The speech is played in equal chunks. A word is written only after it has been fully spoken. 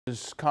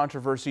Is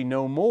controversy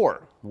no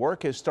more.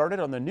 Work has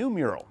started on the new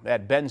mural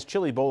at Ben's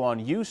Chili Bowl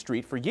on U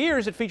Street. For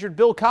years, it featured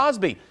Bill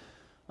Cosby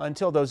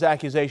until those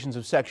accusations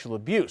of sexual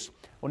abuse.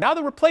 Well, now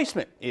the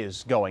replacement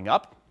is going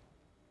up.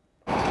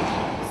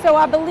 So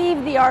I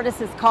believe the artist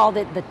has called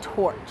it the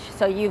torch.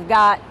 So you've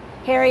got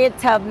Harriet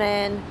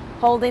Tubman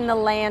holding the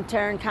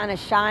lantern, kind of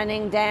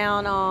shining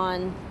down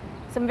on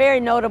some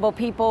very notable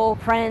people.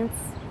 Prince,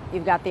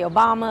 you've got the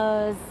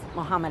Obamas,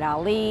 Muhammad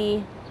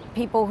Ali.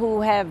 People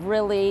who have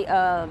really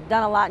done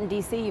a lot in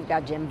D.C. You've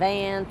got Jim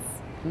Vance,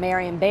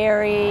 Marion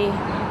Barry.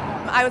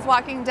 I was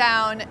walking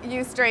down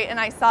U Street and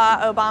I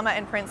saw Obama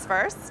and Prince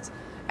first,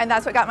 and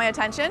that's what got my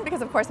attention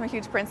because, of course, I'm a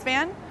huge Prince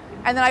fan.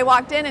 And then I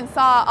walked in and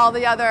saw all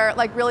the other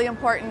really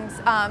important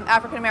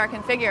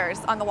African-American figures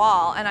on the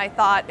wall, and I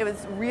thought it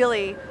was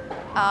really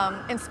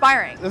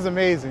inspiring. It's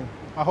amazing.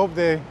 I hope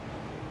the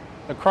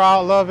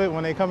crowd love it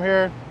when they come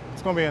here.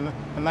 It's going to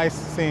be a nice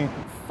scene.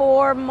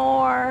 4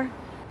 more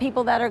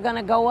people that are going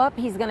to go up.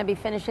 He's going to be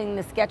finishing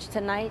the sketch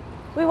tonight.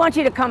 We want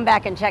you to come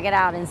back and check it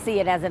out and see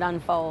it as it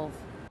unfolds.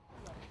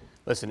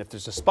 Listen, if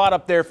there's a spot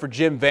up there for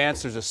Jim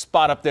Vance, there's a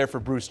spot up there for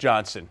Bruce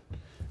Johnson.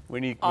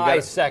 I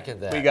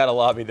second that. We got to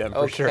lobby them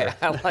for sure.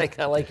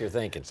 I like your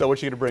thinking. So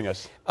what you going to bring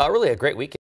us? Really a great weekend.